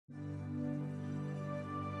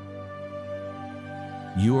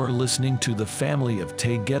You are listening to the family of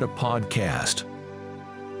Taygeta Podcast.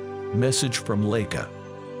 Message from Laka.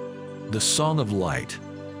 The Song of Light.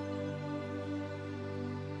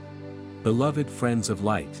 Beloved friends of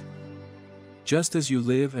light. Just as you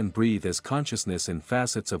live and breathe as consciousness in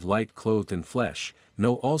facets of light clothed in flesh,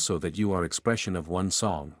 know also that you are expression of one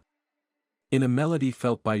song. In a melody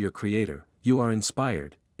felt by your Creator, you are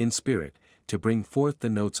inspired, in spirit, to bring forth the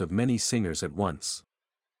notes of many singers at once.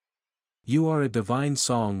 You are a divine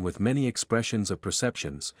song with many expressions of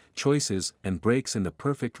perceptions, choices, and breaks in the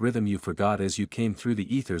perfect rhythm you forgot as you came through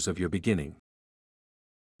the ethers of your beginning.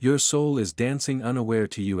 Your soul is dancing unaware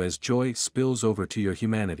to you as joy spills over to your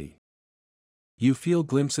humanity. You feel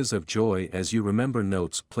glimpses of joy as you remember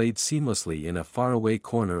notes played seamlessly in a faraway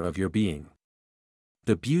corner of your being.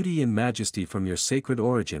 The beauty and majesty from your sacred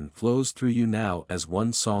origin flows through you now as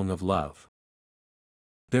one song of love.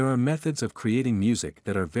 There are methods of creating music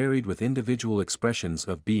that are varied with individual expressions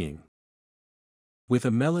of being. With a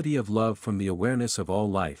melody of love from the awareness of all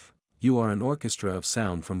life, you are an orchestra of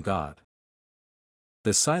sound from God.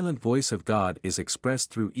 The silent voice of God is expressed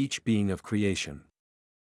through each being of creation.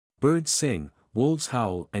 Birds sing, wolves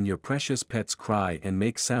howl, and your precious pets cry and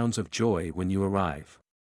make sounds of joy when you arrive.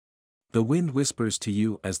 The wind whispers to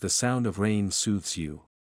you as the sound of rain soothes you.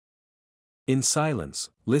 In silence,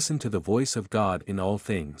 listen to the voice of God in all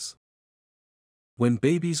things. When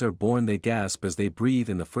babies are born, they gasp as they breathe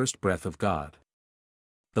in the first breath of God.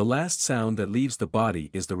 The last sound that leaves the body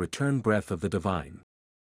is the return breath of the divine.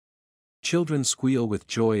 Children squeal with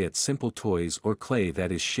joy at simple toys or clay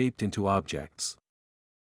that is shaped into objects.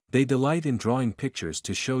 They delight in drawing pictures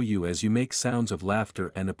to show you as you make sounds of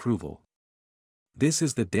laughter and approval. This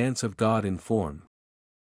is the dance of God in form.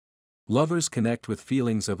 Lovers connect with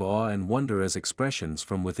feelings of awe and wonder as expressions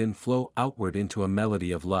from within flow outward into a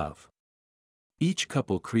melody of love. Each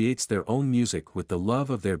couple creates their own music with the love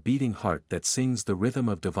of their beating heart that sings the rhythm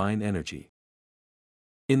of divine energy.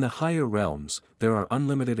 In the higher realms, there are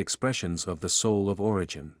unlimited expressions of the soul of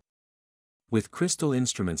origin. With crystal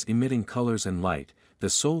instruments emitting colors and light, the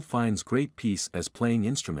soul finds great peace as playing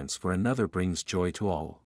instruments for another brings joy to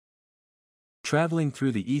all. Traveling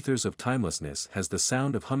through the ethers of timelessness has the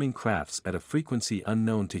sound of humming crafts at a frequency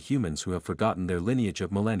unknown to humans who have forgotten their lineage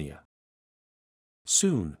of millennia.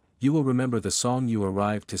 Soon, you will remember the song you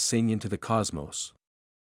arrived to sing into the cosmos.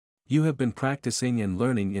 You have been practicing and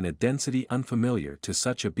learning in a density unfamiliar to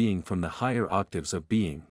such a being from the higher octaves of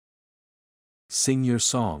being. Sing your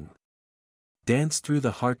song. Dance through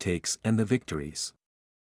the heartaches and the victories.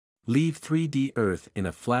 Leave 3D Earth in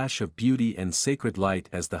a flash of beauty and sacred light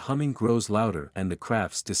as the humming grows louder and the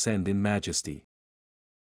crafts descend in majesty.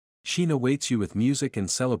 Sheen awaits you with music and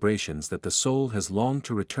celebrations that the soul has longed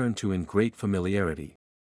to return to in great familiarity.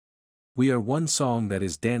 We are one song that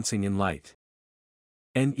is dancing in light.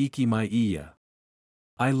 En iki mai iya.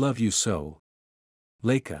 I love you so.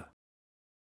 Laka.